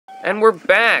And we're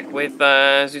back with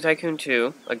Zoo Tycoon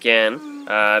 2 again.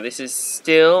 This is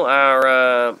still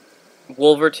our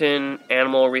Wolverton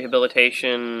Animal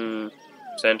Rehabilitation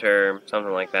Center,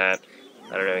 something like that.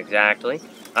 I don't know exactly.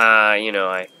 I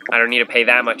don't need to pay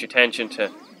that much attention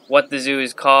to what the zoo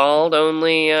is called,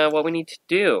 only what we need to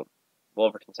do.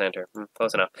 Wolverton Center.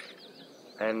 Close enough.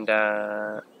 And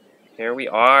here we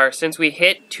are. Since we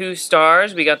hit 2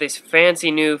 stars, we got this fancy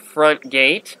new front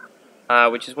gate.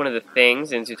 Which is one of the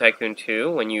things in Zoo Tycoon 2.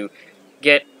 When you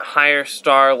get higher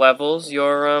star levels,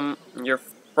 your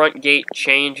front gate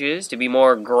changes to be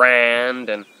more grand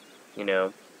and,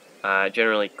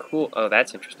 generally cool. Oh,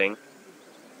 that's interesting.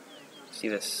 See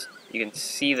this? You can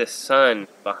see the sun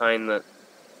behind the.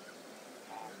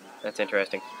 That's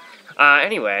interesting.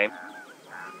 Anyway,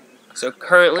 so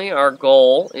currently our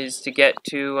goal is to get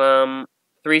to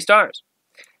 3 stars.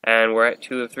 And we're at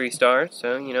 2 of 3 stars,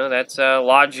 so, that's,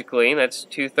 logically, that's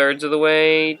 2/3 of the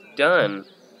way done.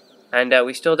 And,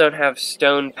 we still don't have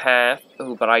Stone Path.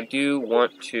 Ooh, but I do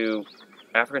want to...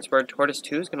 African Spurred Tortoise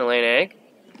 2 is going to lay an egg?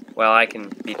 Well, I can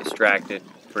be distracted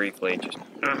briefly, just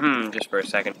for a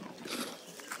second.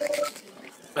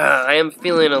 I am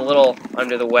feeling a little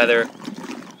under the weather,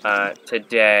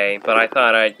 today, but I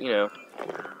thought I'd,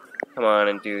 come on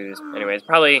and do this. Anyways,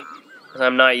 probably because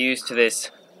I'm not used to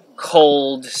this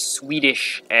cold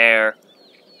Swedish air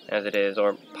as it is,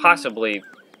 or possibly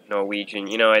Norwegian.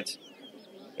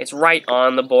 It's right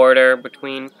on the border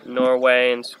between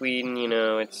Norway and Sweden.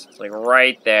 It's like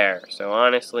right there. So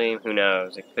honestly, who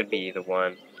knows? It could be either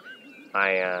one.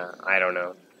 I don't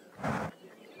know.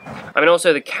 I mean,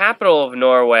 also the capital of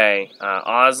Norway,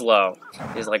 Oslo,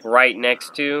 is like right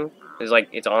next to.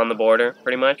 It's on the border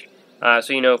pretty much.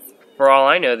 So for all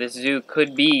I know, this zoo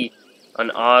could be an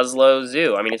Oslo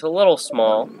zoo. I mean, it's a little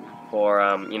small for,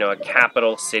 a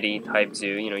capital city type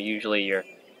zoo. Usually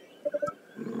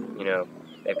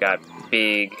they've got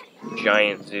big,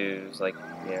 giant zoos. I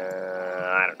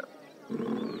don't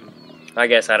know. I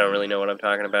guess I don't really know what I'm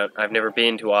talking about. I've never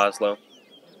been to Oslo.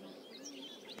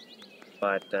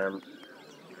 But,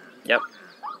 yep.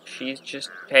 She's just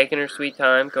taking her sweet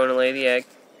time, going to lay the egg.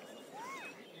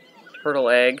 Turtle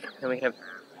egg. And we can have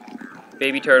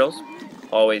baby turtles.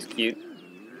 Always cute.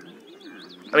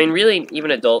 I mean, really,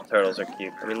 even adult turtles are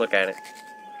cute. I mean, look at it.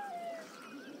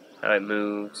 How it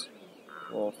moves.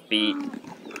 Little feet.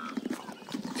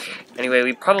 Anyway,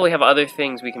 we probably have other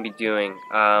things we can be doing.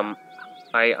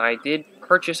 I did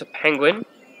purchase a penguin.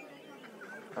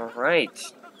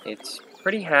 Alright. It's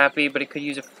pretty happy, but it could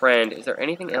use a friend. Is there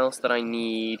anything else that I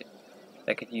need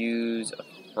that could use a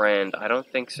friend? I don't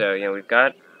think so. Yeah, we've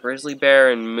got grizzly bear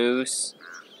and moose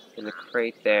in the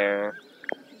crate there.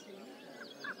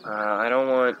 I don't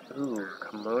want... Ooh,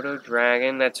 Komodo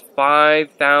dragon. That's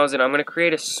 5,000. I'm going to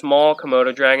create a small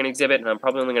Komodo dragon exhibit, and I'm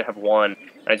probably only going to have one.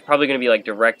 And it's probably going to be,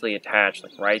 directly attached,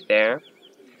 right there.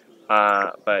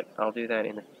 But I'll do that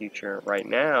in the future. Right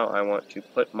now, I want to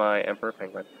put my Emperor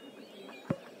Penguin.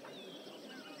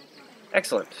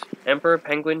 Excellent. Emperor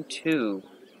Penguin 2.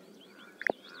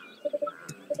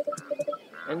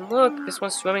 And look, this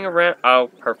one's swimming around. Oh,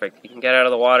 perfect. He can get out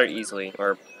of the water easily.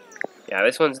 Or, yeah,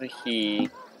 this one's the he.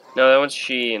 No, that one's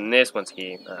she, and this one's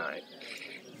he. Alright.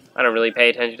 I don't really pay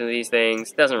attention to these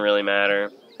things. Doesn't really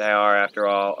matter. They are, after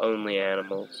all, only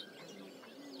animals.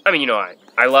 I mean,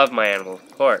 I love my animals,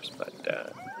 of course, but,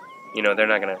 they're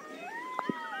not gonna...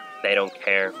 They don't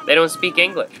care. They don't speak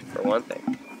English, for one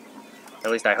thing.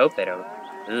 At least I hope they don't.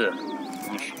 Ugh.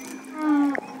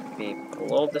 It'd be a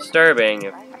little disturbing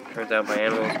if it turns out my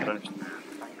animals can understand.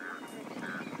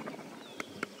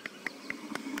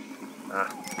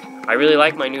 I really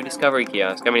like my new Discovery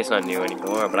kiosk. I mean, it's not new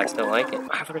anymore, but I still like it.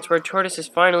 African Spurred Tortoise has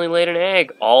finally laid an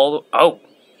egg. Oh,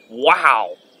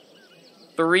 wow!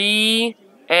 3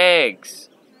 eggs.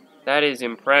 That is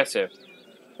impressive.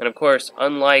 And of course,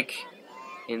 unlike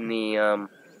in the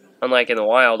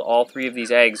wild, all 3 of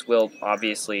these eggs will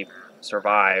obviously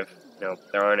survive.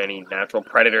 There aren't any natural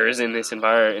predators in this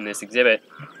environment, in this exhibit.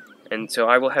 And so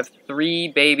I will have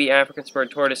 3 baby African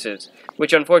Spurred Tortoises,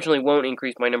 which unfortunately won't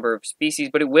increase my number of species,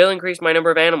 but it will increase my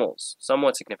number of animals,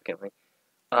 somewhat significantly.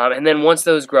 And then once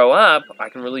those grow up, I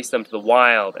can release them to the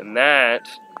wild, and that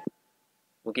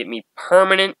will get me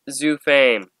permanent zoo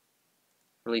fame.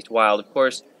 Released wild. Of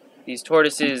course, these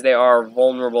tortoises, they are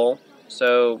vulnerable,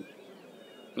 so,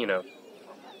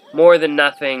 more than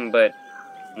nothing, but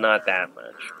not that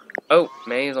much. Oh,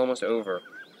 May is almost over.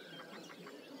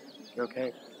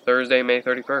 Okay. Thursday, May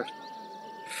 31st.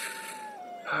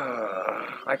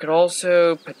 I could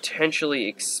also potentially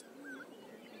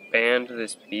expand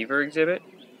this beaver exhibit.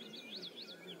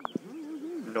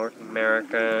 North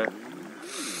America.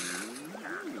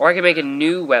 Or I can make a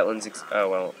new wetlands. Oh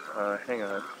well. Hang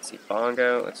on. Let's see.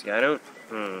 Bongo. Let's see. I don't.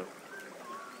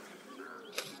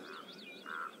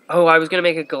 Oh, I was gonna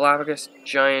make a Galapagos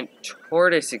giant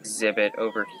tortoise exhibit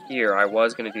over here. I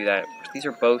was gonna do that. These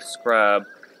are both scrub.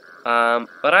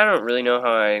 But I don't really know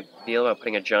how I feel about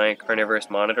putting a giant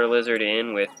carnivorous monitor lizard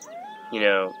in with, you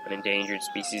know, an endangered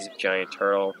species of giant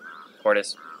turtle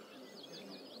tortoise.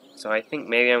 So I think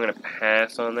maybe I'm gonna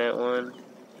pass on that one.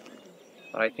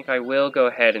 But I think I will go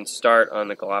ahead and start on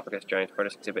the Galapagos giant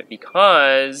tortoise exhibit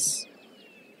because,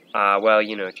 well,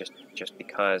 you know, just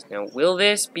because. Now, will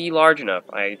this be large enough?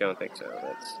 I don't think so.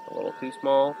 That's a little too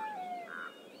small.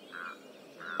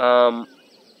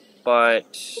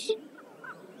 But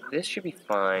this should be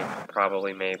fine,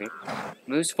 probably, maybe.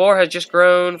 Moose 4 has just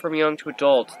grown from young to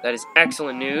adult. That is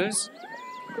excellent news.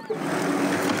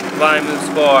 Goodbye, Moose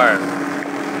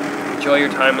 4. Enjoy your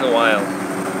time in the wild.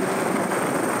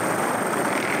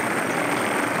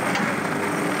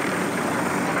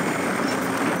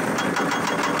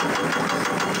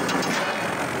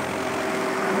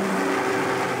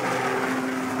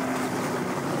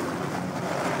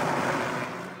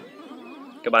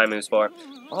 Goodbye, Moose 4.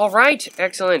 Alright,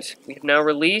 excellent. We have now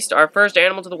released our first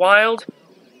animal to the wild.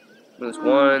 Moose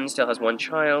 1 still has one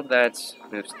child. That's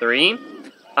Moose 3.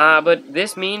 But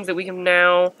this means that we can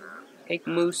now take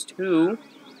Moose 2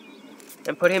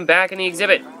 and put him back in the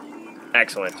exhibit.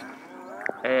 Excellent.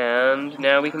 And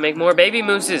now we can make more baby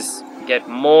mooses. Get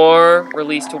more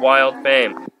release to wild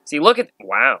fame. See, look at...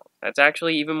 Wow, that's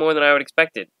actually even more than I would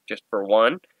expected, just for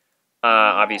one.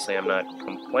 Obviously I'm not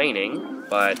complaining,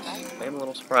 but I am a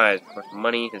little surprised. Of course,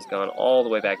 money has gone all the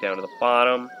way back down to the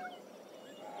bottom.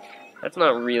 That's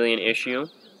not really an issue.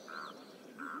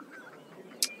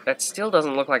 That still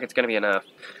doesn't look like it's going to be enough.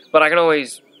 But I can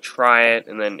always try it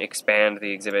and then expand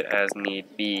the exhibit as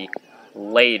need be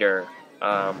later.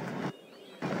 I'm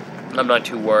not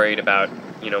too worried about,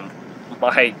 you know,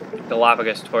 my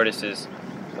Galapagos tortoises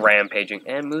rampaging.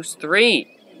 And Moose 3!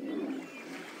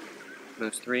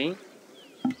 Moose 3.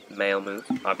 Male moose,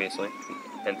 obviously.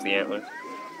 Hence the antlers.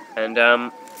 And,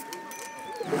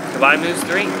 goodbye, Moose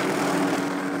 3.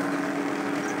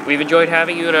 We've enjoyed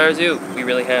having you in our zoo. We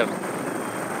really have.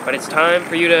 But it's time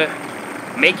for you to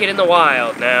make it in the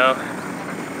wild now.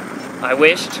 I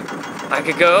wished I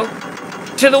could go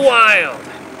to the wild.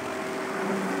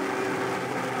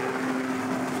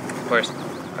 Of course,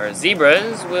 our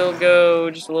zebras will go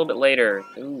just a little bit later.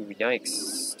 Ooh, yikes.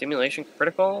 Stimulation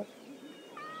critical.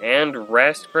 And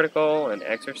rest critical. And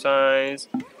exercise.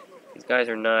 These guys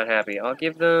are not happy. I'll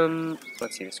give them,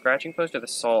 let's see, the scratching post or the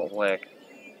salt lick.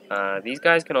 These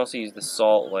guys can also use the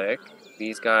salt lick.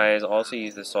 These guys also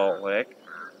use the salt lick.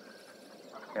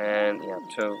 And, yeah,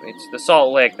 so it's the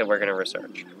salt lick that we're going to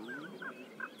research.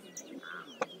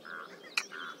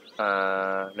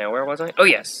 Now where was I? Oh,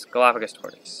 yes, Galapagos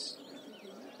tortoise.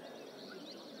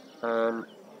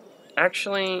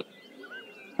 Actually,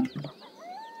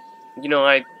 you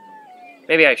know,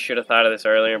 maybe I should have thought of this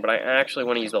earlier, but I actually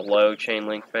want to use the low chain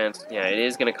link fence. Yeah, it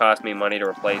is going to cost me money to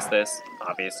replace this,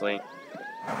 obviously.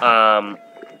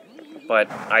 But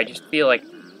I just feel like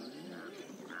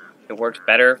it works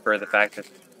better for the fact that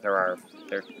they're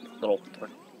little...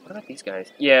 What about these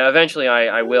guys? Yeah, eventually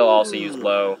I will also use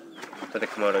low for the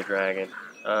Komodo dragon.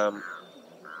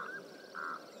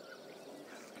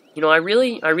 You know, I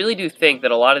really do think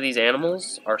that a lot of these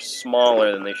animals are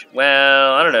smaller than they should.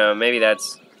 Well, I don't know. Maybe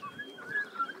that's...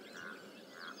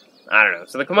 I don't know.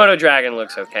 So the Komodo dragon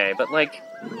looks okay, but like...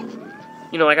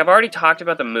 You know, like, I've already talked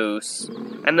about the moose,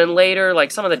 and then later,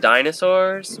 like, some of the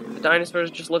dinosaurs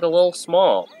just look a little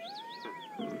small.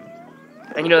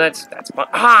 And, you know, that's fun.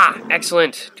 Ah!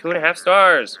 Excellent! 2.5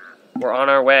 stars! We're on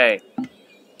our way.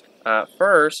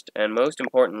 First, and most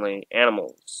importantly,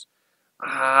 animals.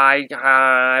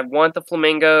 I want the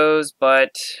flamingos,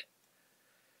 but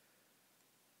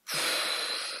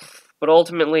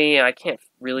ultimately, I can't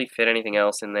really fit anything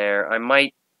else in there. I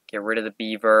might get rid of the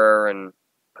beaver and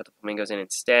put the flamingos in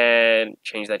instead,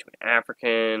 change that to an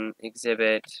African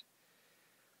exhibit.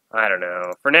 I don't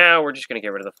know. For now, we're just going to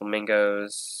get rid of the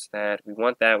flamingos. We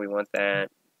want that, we don't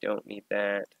need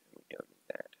that, we don't need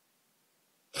that.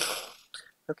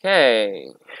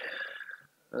 Okay.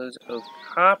 Those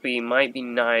okapi might be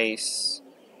nice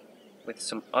with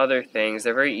some other things.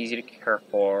 They're very easy to care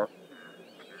for.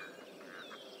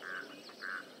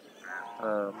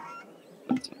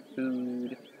 Let's see,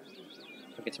 food.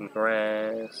 I'll get some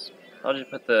grass. I'll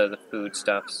just put the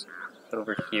foodstuffs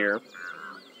over here.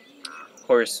 Of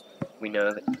course, we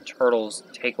know that turtles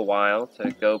take a while to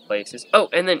go places. Oh,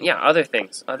 and then, yeah, other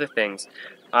things. We've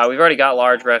already got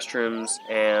large restrooms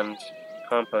and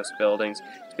compost buildings.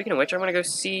 Speaking of which, I'm gonna go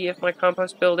see if my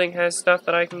compost building has stuff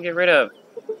that I can get rid of.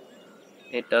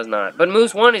 It does not. But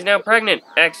Moose 1 is now pregnant!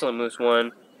 Excellent, Moose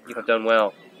 1. You have done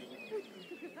well.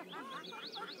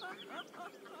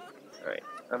 Alright,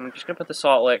 I'm just gonna put the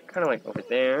salt lick kind of like over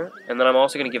there. And then I'm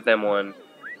also gonna give them one.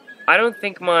 I don't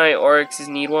think my Oryxes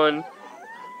need one.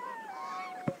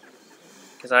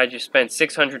 Because I just spent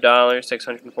 $600,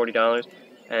 $640.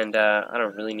 And I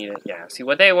don't really need it. Yeah, see,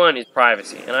 what they want is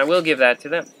privacy. And I will give that to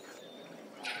them.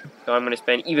 So I'm going to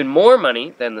spend even more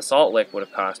money than the salt lick would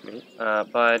have cost me.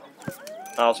 But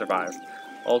I'll survive.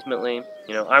 Ultimately,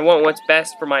 you know, I want what's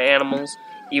best for my animals,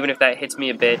 even if that hits me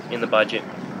a bit in the budget.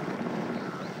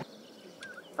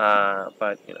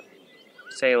 But, you know,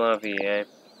 c'est la vie, eh?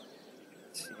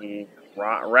 Let's see.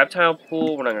 Reptile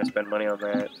pool, we're not going to spend money on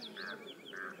that.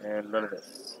 And none of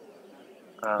this.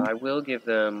 I will give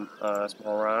them a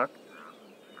small rock.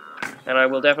 And I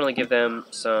will definitely give them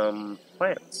some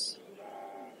plants.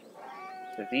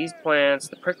 So these plants,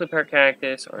 the prickly pear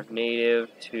cactus, are native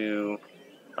to,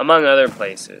 among other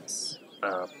places.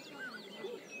 I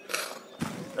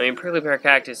mean, prickly pear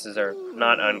cactuses are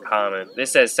not uncommon.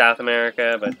 This says South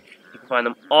America, but you can find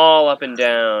them all up and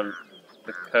down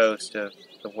the coast of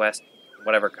the west,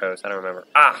 whatever coast, I don't remember.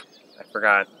 Ah! I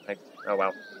forgot. Oh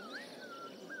well.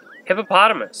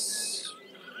 Hippopotamus.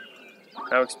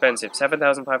 How expensive?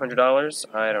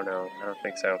 $7,500? I don't know. I don't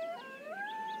think so.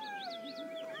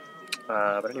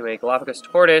 But anyway, Galapagos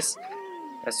tortoise,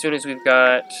 as soon as we've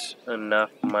got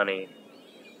enough money.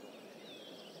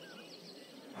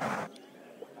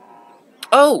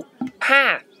 Oh!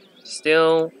 Path!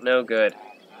 Still no good.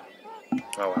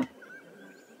 Oh well.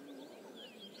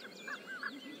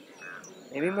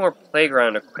 Maybe more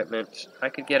playground equipment. I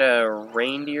could get a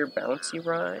reindeer bouncy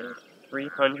ride.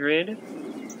 300.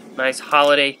 Nice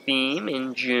holiday theme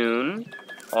in June.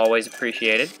 Always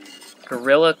appreciated.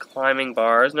 Gorilla climbing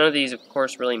bars. None of these, of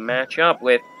course, really match up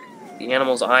with the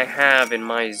animals I have in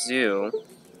my zoo.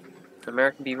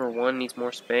 American Beaver 1 needs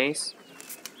more space.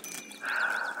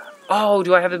 Oh,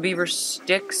 do I have the beaver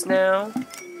sticks now?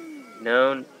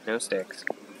 No, no sticks.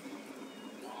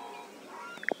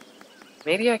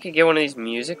 Maybe I could get one of these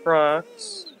music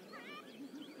rocks.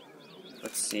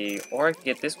 Let's see. Or I could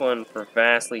get this one for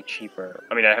vastly cheaper.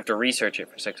 I mean, I'd have to research it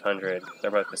for 600.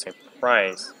 They're both the same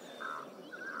price.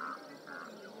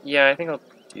 Yeah, I think I'll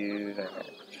do that.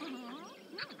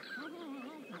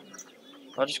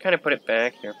 I'll just kind of put it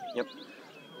back here. Yep.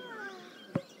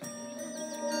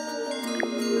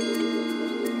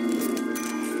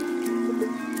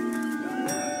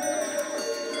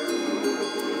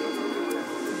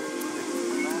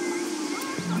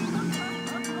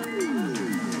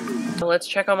 So let's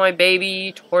check on my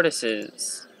baby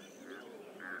tortoises.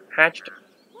 Hatched.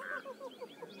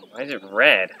 Why is it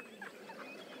red?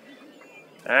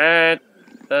 That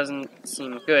doesn't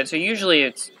seem good. So usually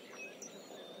it's...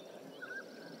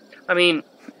 I mean,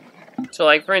 so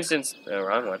like for instance, oh,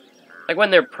 wrong one. Like when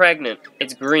they're pregnant,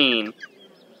 it's green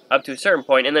up to a certain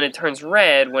point, and then it turns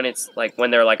red when it's like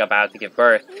when they're like about to give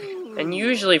birth. And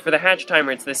usually for the hatch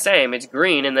timer, it's the same. It's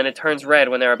green, and then it turns red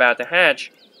when they're about to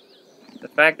hatch. The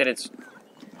fact that it's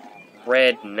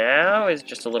red now is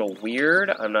just a little weird.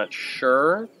 I'm not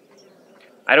sure.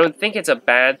 I don't think it's a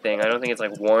bad thing. I don't think it's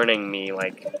like warning me,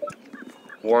 like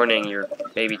warning your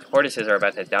baby tortoises are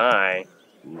about to die.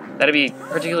 That'd be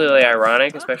particularly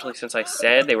ironic, especially since I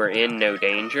said they were in no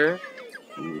danger.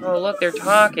 Oh, look, they're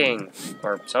talking!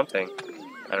 Or something.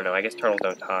 I don't know, I guess turtles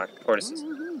don't talk. Tortoises.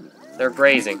 They're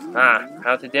grazing. Ah,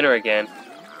 out to dinner again.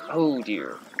 Oh,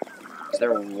 dear. Is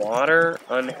there water?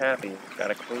 Unhappy.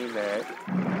 Gotta clean that.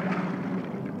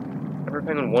 Emperor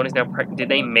Penguin 1 is now pregnant. Did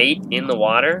they mate in the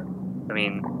water? I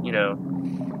mean, you know.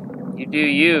 You do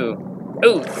you.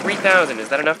 Oh, 3,000. Is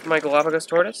that enough for my Galapagos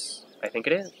tortoise? I think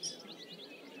it is.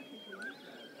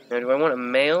 Now, do I want a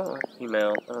male or a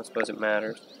female? I don't suppose it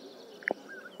matters.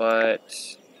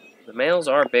 But the males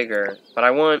are bigger. But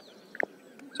I want...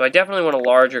 So I definitely want a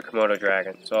larger Komodo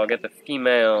dragon. So I'll get the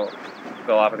female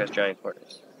Galapagos giant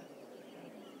tortoise.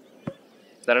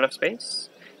 Is that enough space?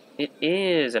 It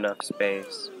is enough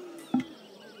space.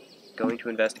 Going to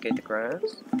investigate the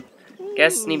grass.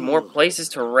 Guests need more places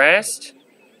to rest.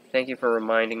 Thank you for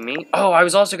reminding me. Oh, I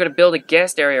was also going to build a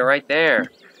guest area right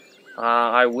there.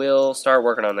 I will start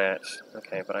working on that.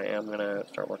 Okay, but I am going to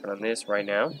start working on this right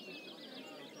now.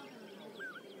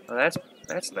 Oh,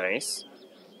 that's nice.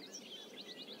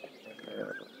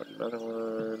 Put another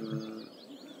one.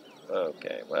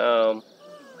 Okay, well,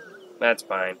 that's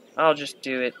fine. I'll just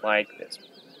do it like this.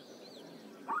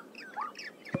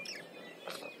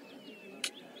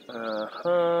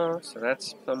 So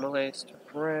that's some place to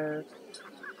rest.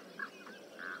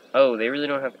 Oh, they really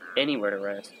don't have anywhere to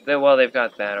rest. Well, they've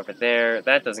got that over there.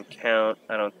 That doesn't count,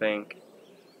 I don't think.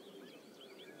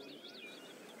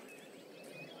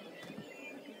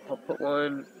 I'll put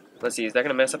one... Let's see, is that going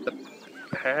to mess up the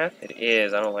path? It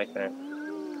is. I don't like that.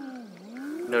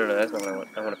 No, that's not what I want.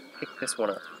 I want to pick this one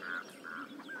up.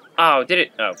 Oh, did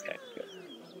it? Okay, good.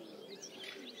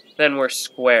 Then we're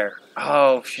square.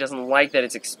 Oh, she doesn't like that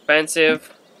it's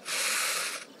expensive.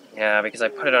 Yeah, because I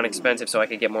put it on expensive so I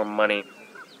could get more money.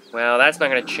 Well, that's not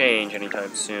going to change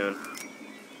anytime soon.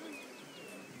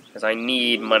 Because I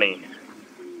need money.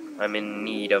 I'm in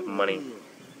need of money.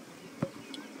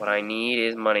 What I need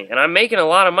is money. And I'm making a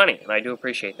lot of money, and I do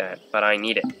appreciate that. But I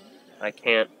need it. I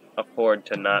can't afford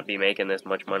to not be making this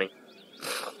much money.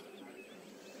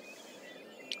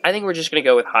 I think we're just going to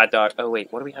go with hot dog. Oh,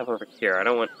 wait, what do we have over here? I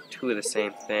don't want two of the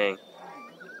same thing.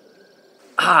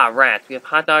 Ah, rats. We have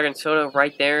hot dog and soda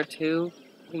right there, too.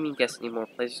 What do you mean guests need more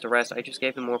places to rest? I just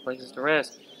gave them more places to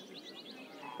rest.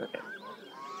 Okay.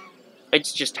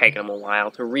 It's just taken them a while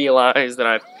to realize that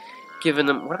I've given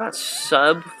them... What about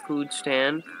sub food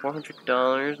stand?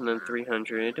 $400 and then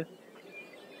 $300.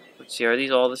 Let's see, are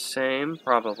these all the same?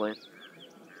 Probably.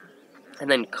 And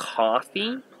then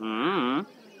coffee?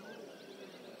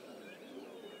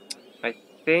 I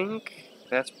think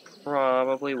that's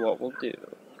probably what we'll do.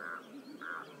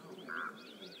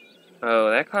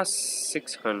 Oh, that costs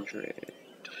 $600.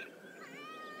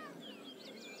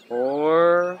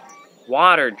 Or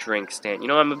water drink stand. You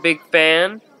know, I'm a big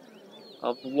fan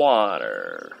of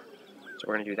water. So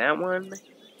we're going to do that one.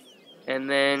 And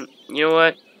then, you know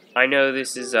what? I know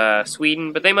this is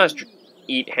Sweden, but they must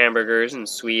eat hamburgers in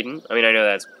Sweden. I mean, I know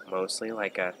that's mostly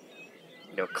like a,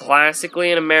 you know,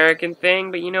 classically an American thing,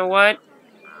 but you know what?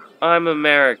 I'm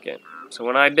American. So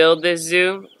when I build this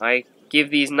zoo, I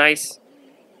give these nice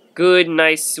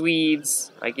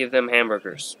Swedes, I give them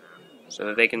hamburgers. So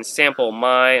that they can sample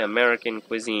my American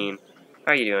cuisine.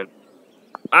 How are you doing?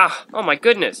 Ah! Oh my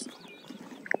goodness!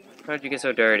 How did you get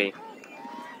so dirty?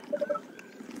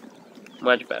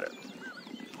 Much better.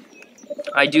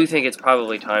 I do think it's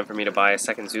probably time for me to buy a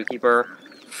second zookeeper.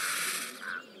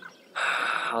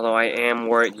 Although I am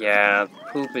worried, yeah,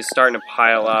 poop is starting to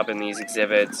pile up in these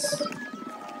exhibits.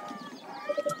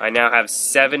 I now have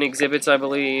 7 exhibits, I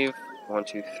believe. 1,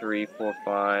 2, 3, 4,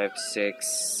 5, 6,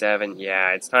 7.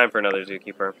 Yeah, it's time for another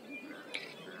zookeeper.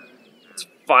 It's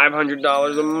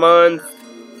 $500 a month.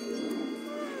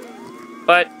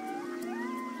 But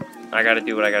I gotta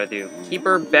do what I gotta do.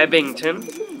 Keeper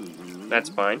Bevington. That's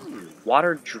fine.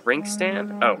 Water drink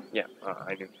stand? Oh, yeah.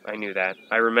 I knew that.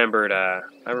 I remember that.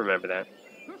 I'm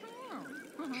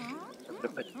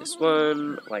gonna put this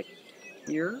one like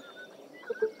here.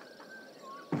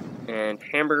 And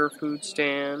hamburger food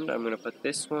stand. I'm gonna put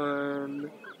this one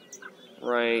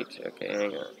right. Okay,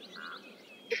 hang on.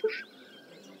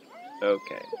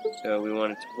 Okay, so we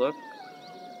want it to look.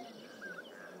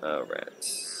 Oh,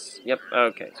 rats. Yep.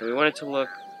 Okay, so we want it to look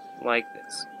like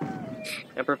this.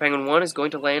 Emperor Penguin 1 is going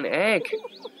to lay an egg.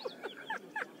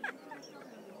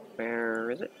 Where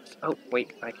is it? Oh,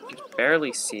 wait, I can just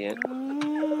barely see it.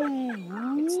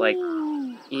 It's like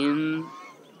in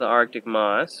the Arctic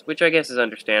moss, which I guess is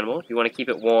understandable if you want to keep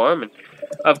it warm. And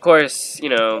of course, you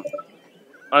know,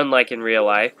 unlike in real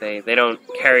life, they don't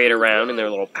carry it around in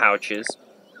their little pouches.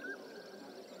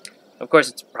 Of course,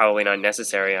 it's probably not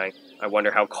necessary. I wonder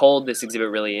how cold this exhibit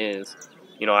really is.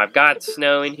 You know, I've got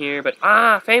snow in here, but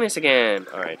famous again.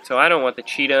 All right, so I don't want the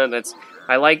cheetah.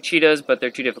 I like cheetahs, but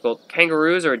they're too difficult.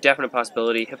 Kangaroos are a definite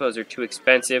possibility. Hippos are too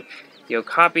expensive. The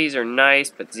okapis are nice,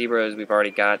 but zebras, we've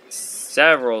already got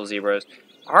several zebras.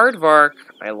 Aardvark,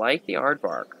 I like the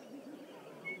aardvark.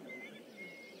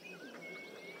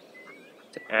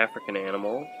 It's an African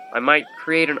animal. I might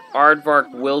create an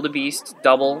aardvark wildebeest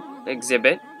double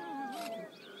exhibit.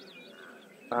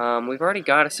 We've already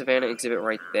got a savanna exhibit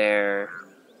right there.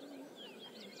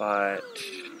 But...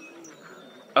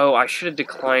 Oh, I should have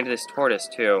declined this tortoise,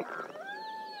 too.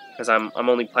 Because I'm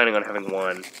only planning on having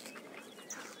one.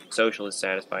 Social is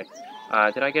satisfied.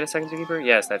 Did I get a second zookeeper?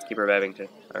 Yes, that's Keeper Bevington.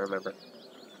 I remember.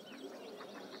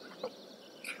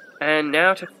 And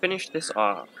now to finish this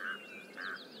off.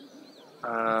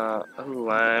 Oh,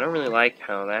 I don't really like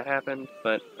how that happened,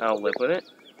 but I'll live with it.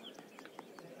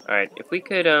 Alright, if we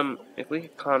could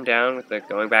calm down with the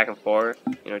going back and forth,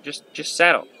 you know, just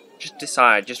settle. Just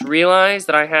decide. Just realize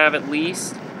that I have at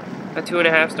least a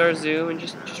 2.5-star zoo and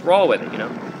just roll with it, you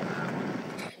know?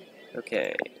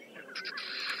 Okay.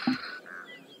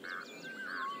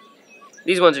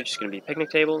 These ones are just going to be picnic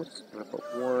tables. I'm going to put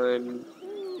one.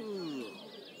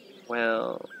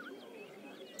 Well.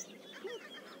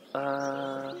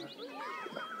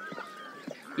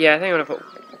 Yeah, I think I'm going to put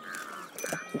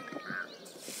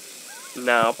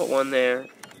No, I'll put one there,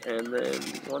 and then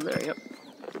one there, yep.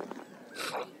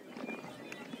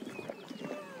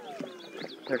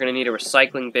 They're going to need a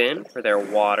recycling bin for their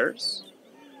waters.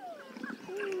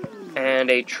 And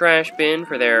a trash bin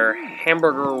for their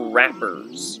hamburger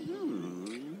wrappers.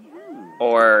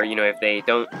 Or, you know, if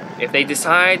they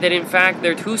decide that in fact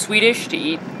they're too Swedish to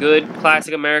eat good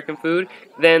classic American food,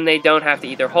 then they don't have to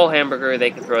eat their whole hamburger, they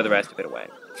can throw the rest of it away.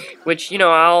 Which, you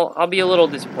know, I'll be a little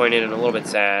disappointed and a little bit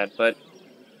sad, but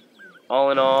all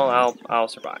in all, I'll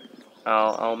survive.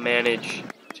 I'll manage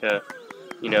to,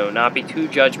 you know, not be too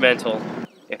judgmental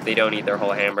if they don't eat their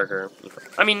whole hamburger.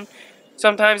 I mean,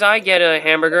 sometimes I get a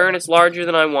hamburger and it's larger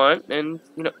than I want, and,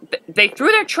 you know, they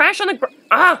threw their trash on the ground.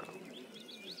 Ah!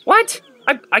 What?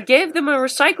 I gave them a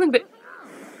recycling bin.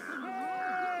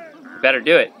 Better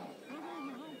do it.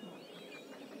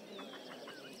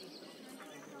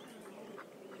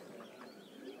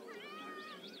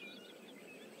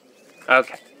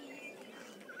 Okay.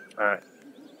 Alright.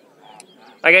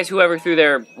 I guess whoever threw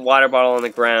their water bottle on the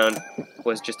ground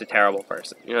was just a terrible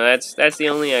person. You know, that's the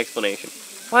only explanation.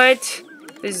 What?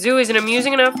 This zoo isn't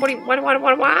amusing enough?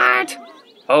 What?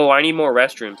 Oh, I need more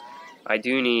restrooms. I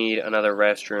do need another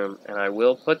restroom, and I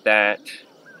will put that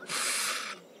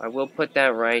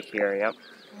right here, yep.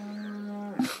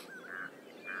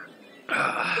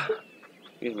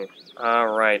 Excuse me.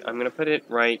 Alright, I'm gonna put it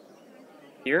right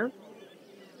here.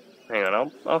 Hang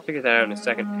on, I'll figure that out in a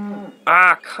second.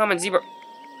 Ah, common zebra.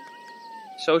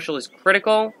 Social is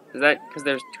critical? Is that because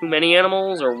there's too many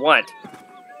animals, or what?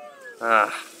 I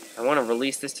want to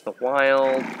release this to the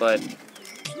wild, but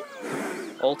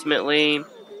ultimately,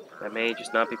 that may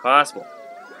just not be possible.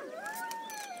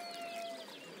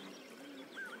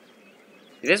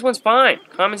 This one's fine.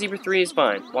 Common Zebra 3 is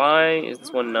fine. Why is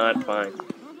this one not fine?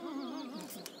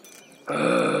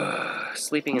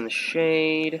 Sleeping in the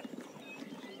shade.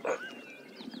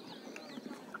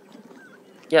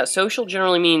 Yeah, social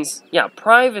generally means, yeah,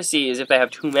 privacy is if they have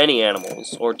too many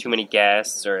animals, or too many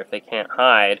guests, or if they can't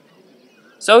hide.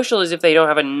 Social is if they don't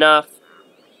have enough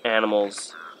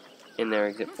animals in their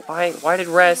exhibit. Why did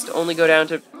rest only go down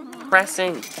to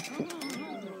pressing?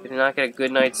 Did they not get a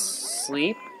good night's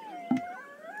sleep?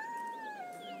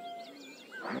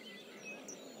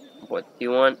 What, do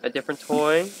you want a different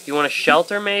toy? Do you want a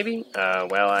shelter, maybe?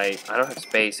 Well, I don't have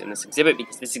space in this exhibit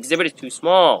because this exhibit is too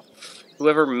small.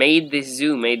 Whoever made this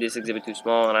zoo made this exhibit too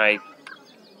small, and I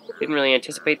didn't really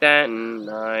anticipate that, and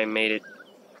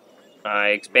I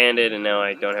expanded, and now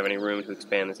I don't have any room to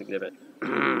expand this exhibit.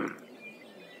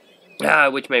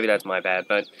 Which maybe that's my bad,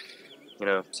 but, you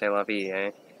know, c'est la vie,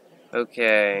 eh?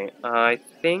 Okay, I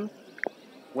think,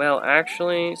 well,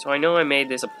 actually, so I know I made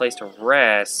this a place to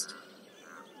rest,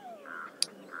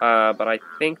 but I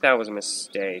think that was a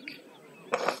mistake.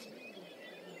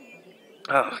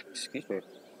 Oh, excuse me.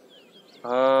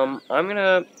 I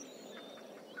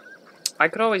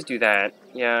could always do that.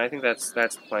 Yeah, I think that's the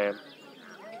plan.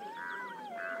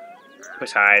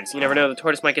 Besides, you never know, the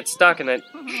tortoise might get stuck in that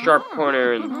sharp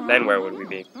corner, and then where would we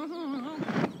be?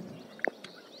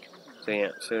 So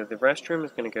yeah, so the restroom is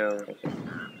gonna go right there.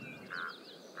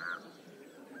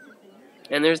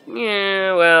 And there's,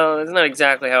 yeah, well, it's not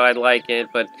exactly how I'd like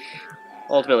it, but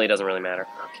ultimately it doesn't really matter.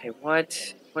 Okay,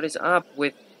 what is up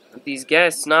with these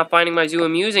guests not finding my zoo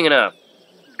amusing enough?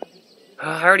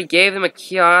 I already gave them a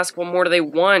kiosk, what more do they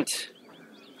want?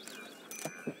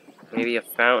 Maybe a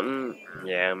fountain?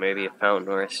 Yeah, maybe a fountain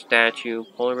or a statue,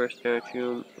 polar bear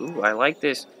statue. Ooh, I like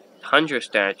this tundra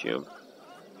statue.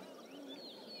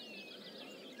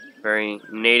 Very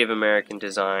Native American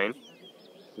design.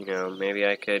 You know, maybe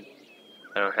I could...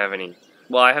 I don't have any...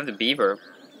 Well, I have the beaver.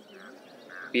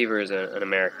 Beaver is an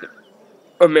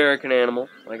American animal.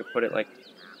 I could put it, like,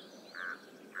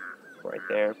 right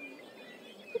there.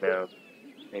 No,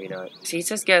 maybe not. See, it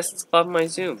says guests love my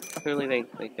zoo. Clearly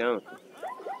they don't.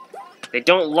 They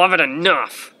don't love it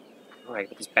enough! Alright,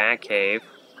 with this bat cave.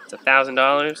 It's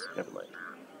 $1,000? Never mind.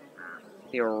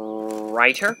 The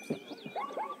writer?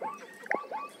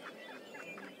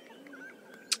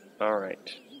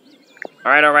 Alright.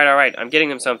 Alright. I'm getting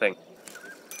them something.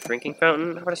 Drinking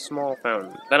fountain? How about a small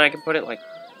fountain? Then I can put it, like,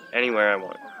 anywhere I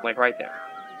want. Like, right there.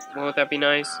 Won't that be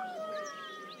nice?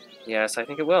 Yes, I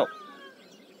think it will.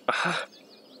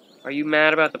 Are you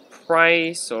mad about the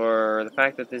price, or the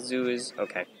fact that the zoo is...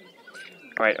 Okay.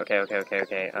 Alright,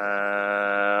 okay.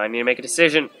 I need to make a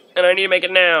decision, and I need to make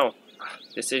it now!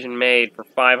 Decision made for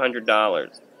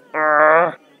 $500.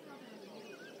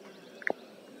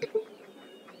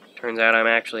 Turns out I'm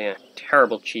actually a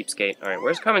terrible cheapskate. Alright,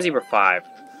 where's Common Zebra 5?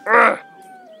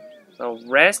 Well,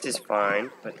 rest is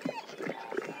fine, but...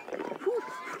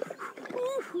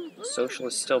 Social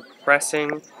is still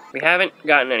pressing. We haven't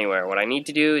gotten anywhere. What I need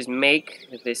to do is make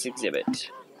this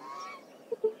exhibit.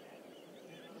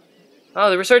 Oh,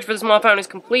 the research for the small fountain is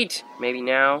complete. Maybe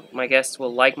now my guests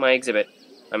will like my exhibit.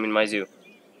 I mean, my zoo.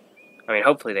 I mean,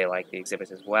 hopefully they like the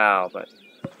exhibits as well, but...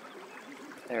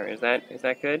 There, is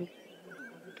that good?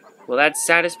 Will that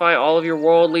satisfy all of your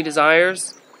worldly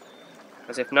desires?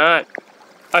 Because if not,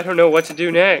 I don't know what to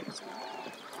do next.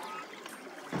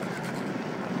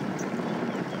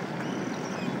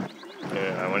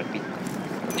 I want it to be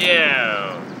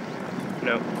down.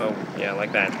 No, oh, yeah,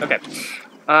 like that. Okay.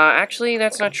 Actually,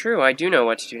 that's not true. I do know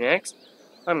what to do next.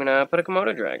 I'm gonna put a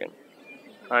Komodo dragon.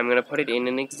 I'm gonna put it in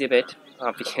an exhibit,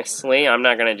 obviously. I'm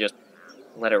not gonna just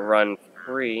let it run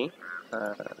free.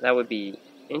 That would be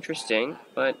interesting,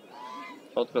 but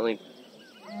ultimately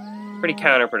pretty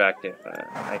counterproductive,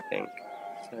 I think.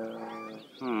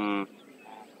 So,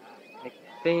 I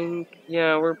think,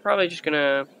 yeah, we're probably just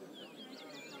gonna...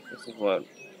 This is what?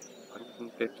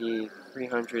 150,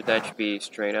 300, that should be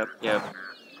straight up, yeah.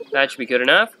 That should be good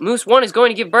enough. Moose 1 is going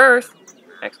to give birth!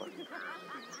 Excellent.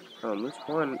 Oh, Moose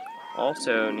 1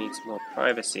 also needs more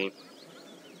privacy.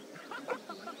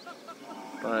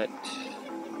 But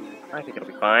I think it'll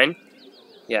be fine.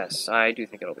 Yes, I do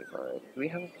think it'll be fine. Do we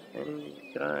have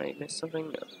any... Did I miss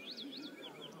something? No.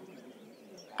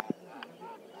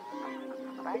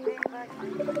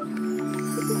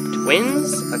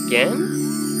 Twins? Again?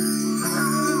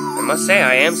 I must say,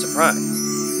 I am surprised.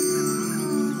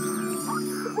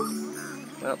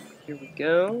 Well, here we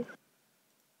go.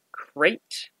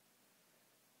 Crate.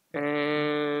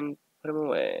 And put him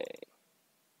away.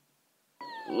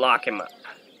 Lock him up.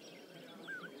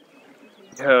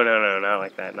 No, not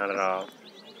like that. Not at all.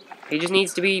 He just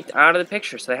needs to be out of the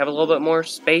picture so they have a little bit more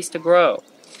space to grow.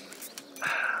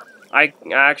 I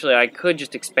could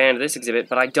just expand this exhibit,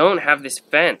 but I don't have this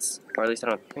fence. Or at least I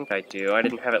don't think I do. I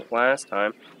didn't have it last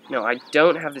time. No, I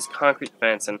don't have this concrete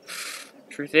fence, and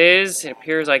truth is, it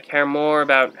appears I care more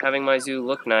about having my zoo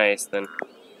look nice than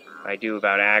I do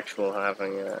about actual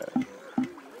having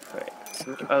Right.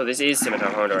 Oh, this is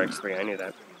Scimitar Horned Oryx 3, I knew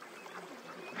that.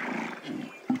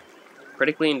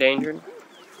 Critically endangered?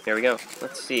 Here we go.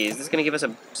 Let's see, is this going to give us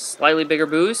a slightly bigger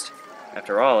boost?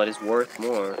 After all, it is worth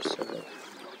more, so...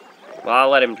 Well, I'll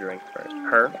let him drink first.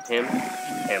 Her, him.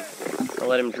 I'll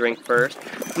let him drink first.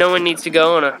 No one needs to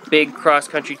go on a big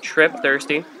cross-country trip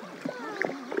thirsty.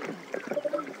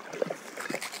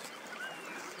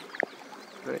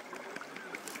 Right.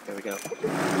 There we go.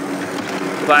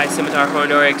 Goodbye, Scimitar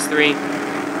Horned Oryx 3.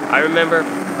 I remember,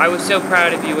 I was so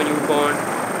proud of you when you were born.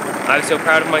 I was so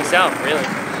proud of myself, really.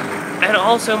 And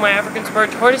also, my African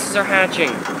spurred tortoises are hatching.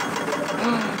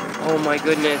 Oh my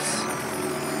goodness.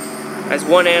 As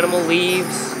one animal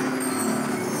leaves,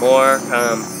 more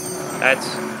come. That's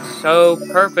so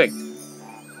perfect.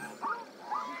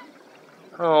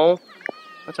 Oh,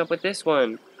 what's up with this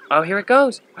one? Oh, here it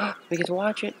goes. We get to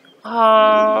watch it.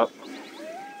 Oh,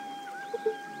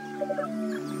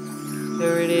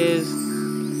 there it is.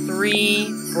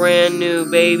 3 brand new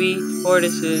baby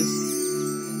tortoises.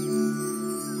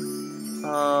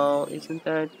 Oh, isn't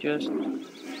that just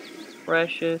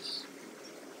precious?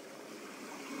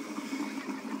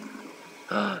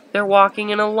 They're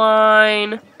walking in a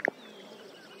line.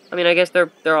 I mean, I guess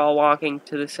they're all walking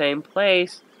to the same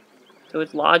place, so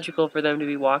it's logical for them to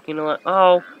be walking in a line.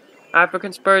 Oh,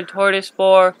 African spurred tortoise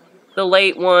 4, the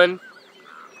late one.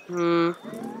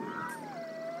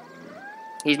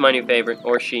 He's my new favorite,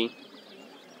 or she.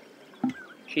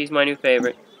 She's my new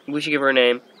favorite. We should give her a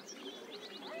name.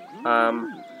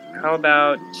 How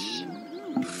about...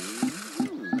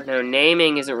 No,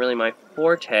 naming isn't really my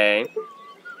forte.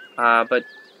 But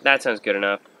that sounds good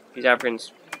enough. She's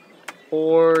African's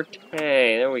forte.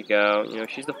 There we go. You know,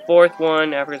 she's the 4th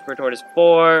one. African spurred tortoise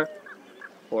 4.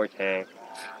 Forte.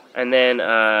 And then,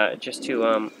 just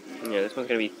to, this one's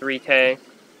gonna be 3K.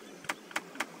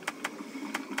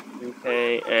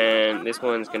 3K, and this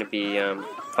one's gonna be,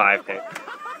 5K.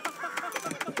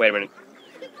 Wait a minute.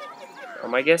 Are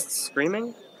my guests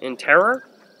screaming? In terror?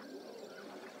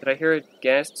 Did I hear a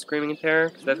guest screaming in terror?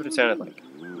 Because that's what it sounded like.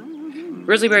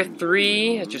 Grizzly Bear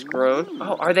 3 has just grown.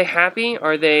 Oh, are they happy?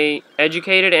 Are they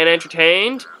educated and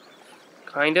entertained?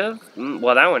 Kind of.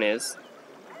 Well, that one is.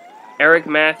 Eric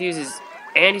Matthews is...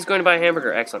 And he's going to buy a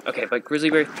hamburger. Excellent. Okay, but Grizzly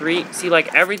Bear 3... See,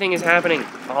 like, everything is happening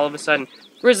all of a sudden.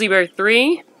 Grizzly Bear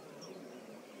 3?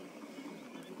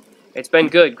 It's been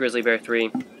good, Grizzly Bear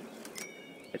 3.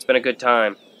 It's been a good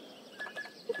time.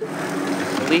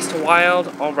 Released to wild.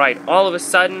 Alright, all of a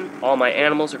sudden, all my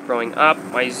animals are growing up.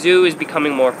 My zoo is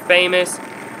becoming more famous.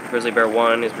 Grizzly Bear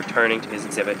 1 is returning to his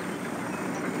exhibit.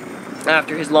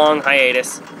 After his long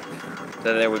hiatus.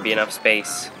 so there would be enough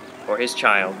space for his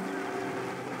child.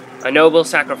 A noble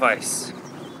sacrifice.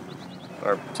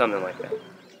 Or something like that.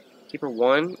 Keeper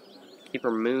 1.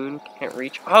 Keeper Moon. Can't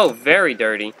reach. Oh, very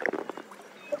dirty.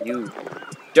 You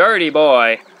dirty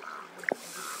boy.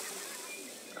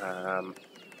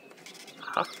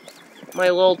 My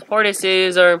little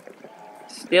tortoises are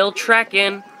still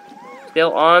trekking.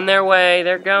 Still on their way.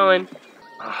 They're going.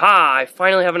 Aha! I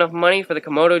finally have enough money for the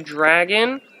Komodo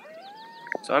dragon.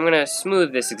 So I'm going to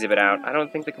smooth this exhibit out. I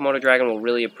don't think the Komodo dragon will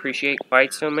really appreciate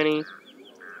quite so many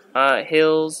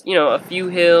hills. You know, a few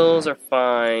hills are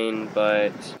fine,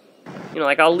 but, you know,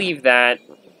 like, I'll leave that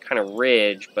kind of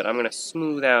ridge, but I'm going to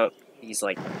smooth out these,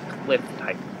 like, cliff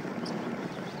type things.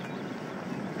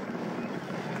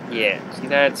 Yeah, see,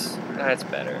 that's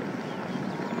better.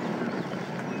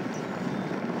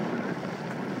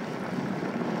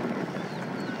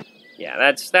 Yeah,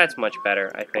 that's much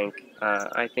better, I think.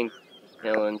 I think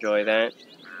he'll enjoy that.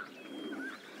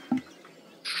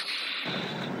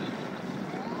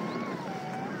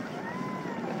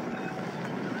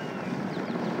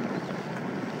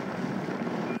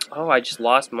 Oh, I just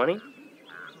lost money?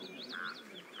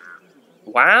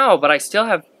 Wow, but I still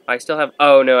have,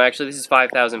 oh no, actually this is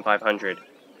 5,500.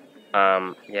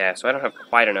 Yeah, so I don't have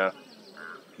quite enough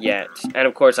yet. And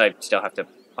of course I still have to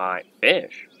buy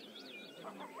fish.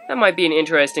 That might be an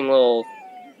interesting little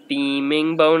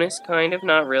theming bonus, kind of,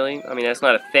 not really. I mean, that's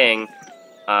not a thing.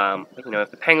 You know,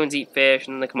 if the penguins eat fish,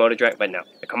 and the Komodo dragon, but no,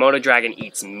 the Komodo dragon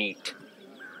eats meat.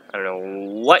 I don't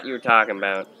know what you're talking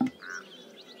about.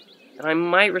 And I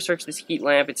might research this heat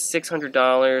lamp. It's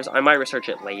 $600. I might research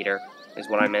it later, is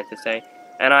what I meant to say.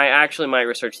 And I actually might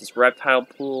research this reptile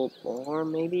pool, or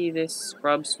maybe this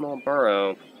scrub small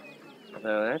burrow.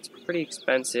 Although that's pretty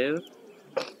expensive.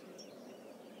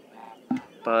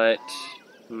 But,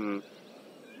 there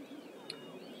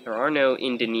are no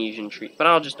Indonesian trees. But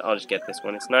I'll just get this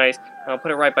one. It's nice. I'll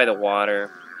put it right by the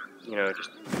water. You know,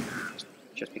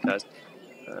 just because.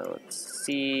 Let's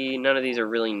see. None of these are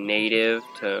really native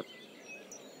to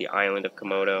the island of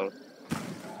Komodo.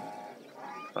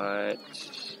 But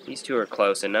these two are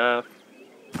close enough.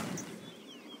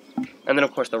 And then,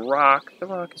 of course, the rock. The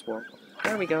rock as well.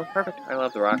 There we go. Perfect. I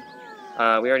love the rock.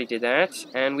 We already did that.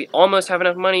 And we almost have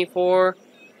enough money for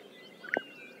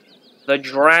the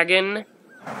dragon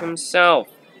himself.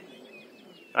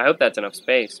 I hope that's enough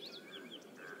space.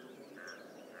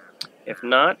 If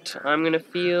not, I'm going to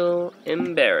feel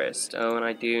embarrassed. Oh, and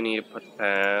I do need to put the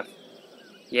path.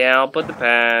 Yeah, I'll put the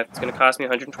path. It's going to cost me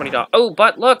 $120. Oh,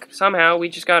 but look! Somehow we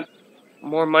just got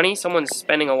more money. Someone's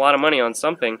spending a lot of money on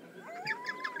something.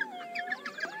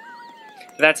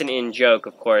 That's an in-joke,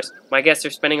 of course. My guests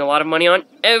are spending a lot of money on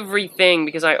everything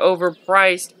because I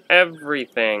overpriced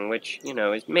everything, which, you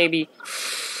know, is maybe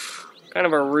kind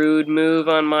of a rude move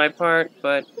on my part,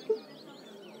 but...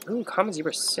 Ooh, common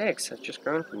zebra 6 has just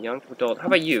grown from young to adult. How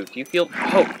about you? Do you feel...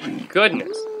 Oh,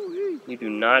 goodness! You do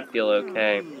not feel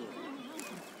okay.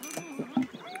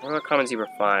 What about common zebra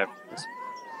 5? Is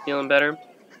feeling better?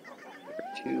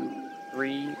 2,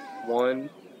 3, 1,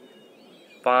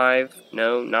 5.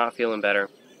 No, not feeling better.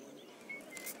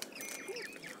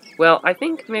 Well, I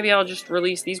think maybe I'll just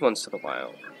release these ones to the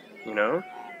wild. You know?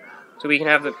 So we can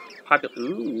have the popular...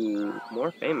 Ooh,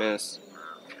 more famous.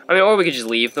 I mean, or we could just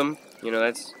leave them. You know,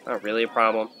 that's not really a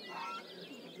problem.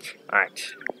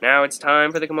 Alright, now it's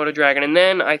time for the Komodo dragon, and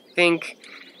then I think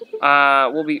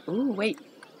we'll be... Ooh, wait.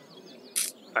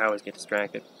 I always get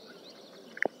distracted.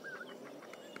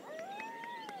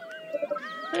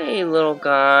 Hey, little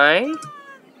guy.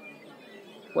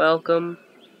 Welcome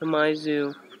to my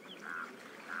zoo.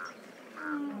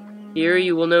 Here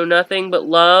you will know nothing but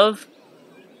love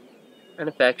and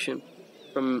affection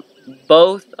from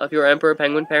both of your emperor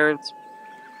penguin parents.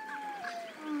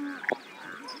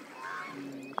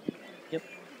 Yep.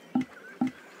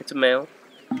 It's a male.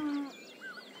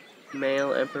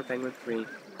 Male emperor penguin 3.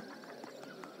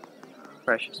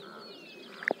 Precious.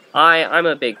 I'm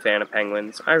a big fan of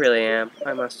penguins. I really am,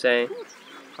 I must say.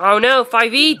 Oh no,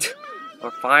 5-eat!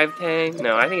 Or 5-tay?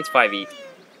 No, I think it's 5-eat.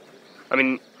 I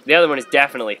mean, the other one is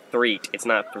definitely 3-eat. It's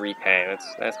not 3-tay.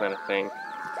 That's not a thing.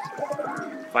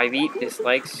 5-eat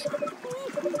dislikes.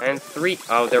 And 3.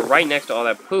 Oh, they're right next to all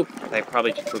that poop. They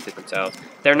probably just pooped it themselves.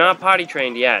 They're not potty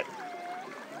trained yet.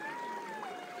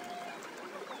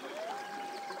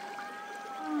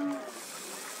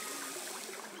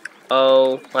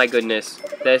 Oh my goodness.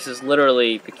 This is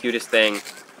literally the cutest thing.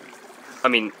 I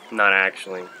mean, not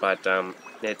actually, but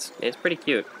it's pretty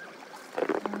cute.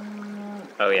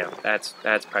 Oh yeah, that's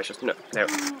precious. No, there.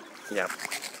 Yeah.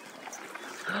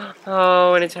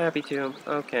 Oh, and it's happy too.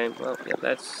 Okay, well, yeah,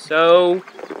 that's so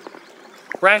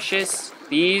precious.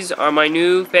 These are my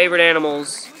new favorite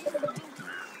animals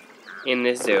in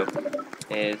this zoo.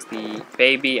 Is the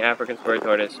baby African spurred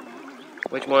tortoise.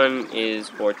 Which one is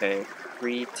Forte?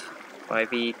 3,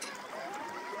 5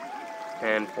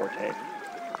 and Forte.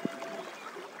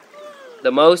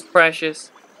 The most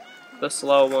precious, the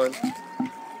slow one.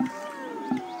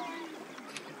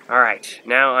 Alright,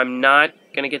 now I'm not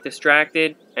gonna get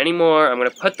distracted anymore. I'm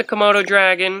gonna put the Komodo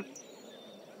dragon.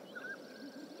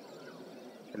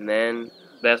 And then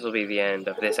this will be the end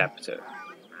of this episode.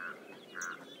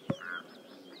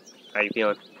 How you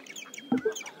feeling?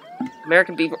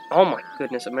 American Beaver. Oh my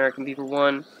goodness, American Beaver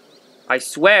 1. I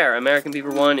swear, American Beaver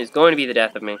 1 is going to be the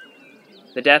death of me.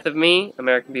 The death of me,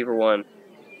 American Beaver 1.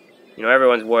 You know,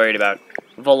 everyone's worried about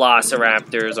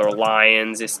velociraptors or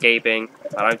lions escaping.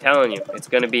 But I'm telling you, it's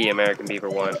going to be American Beaver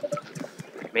 1.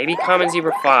 Maybe Common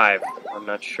Zebra 5. I'm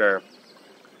not sure.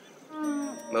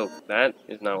 Oh, that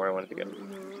is not where I wanted to go.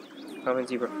 Common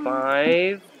Zebra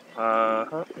 5.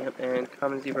 And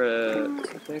Common Zebra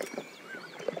 6.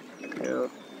 No.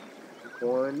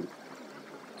 1.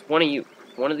 It's one of you.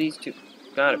 One of these two.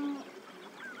 Got it.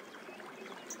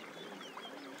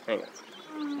 Hang on.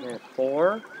 And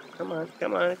 4. Come on,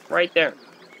 come on. It's right there.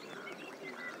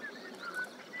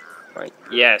 Right.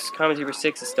 Yes, Common Zebra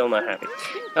 6 is still not happy.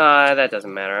 That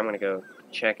doesn't matter. I'm gonna go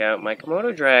check out my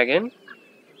Komodo dragon.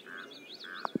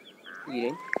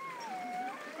 Eating.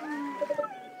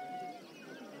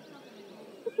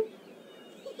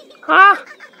 Ah!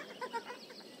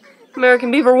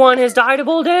 American Beaver 1 has died of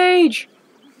old age!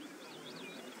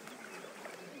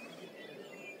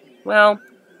 Well,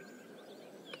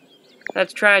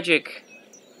 that's tragic.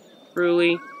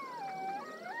 Truly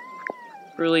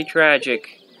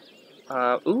tragic.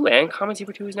 Ooh, and Common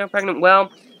Zebra 2 is now pregnant.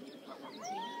 Well,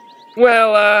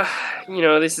 you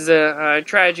know, this is a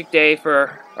tragic day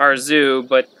for our zoo,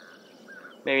 but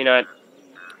maybe not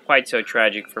quite so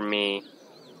tragic for me.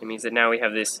 It means that now we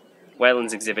have this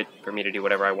wetlands exhibit for me to do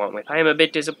whatever I want with. I am a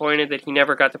bit disappointed that he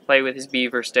never got to play with his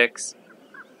beaver sticks.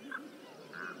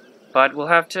 But we'll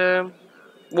have to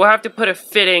put a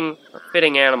fitting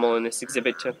animal in this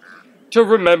exhibit to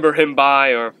remember him by,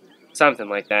 or something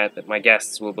like that my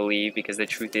guests will believe, because the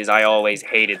truth is I always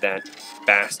hated that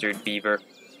bastard beaver.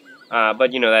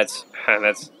 But you know, that's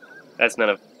none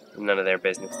of their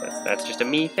business. That's just a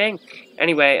me thing.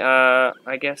 Anyway,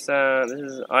 I guess this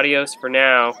is adios for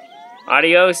now.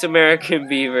 Adios, American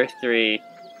Beaver 3,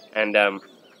 and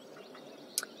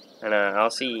I'll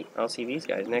see these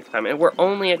guys next time. And we're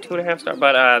only at 2.5 stars,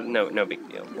 but no big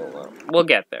deal. We'll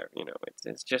get there. You know,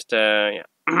 it's just yeah.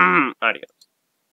 Adios.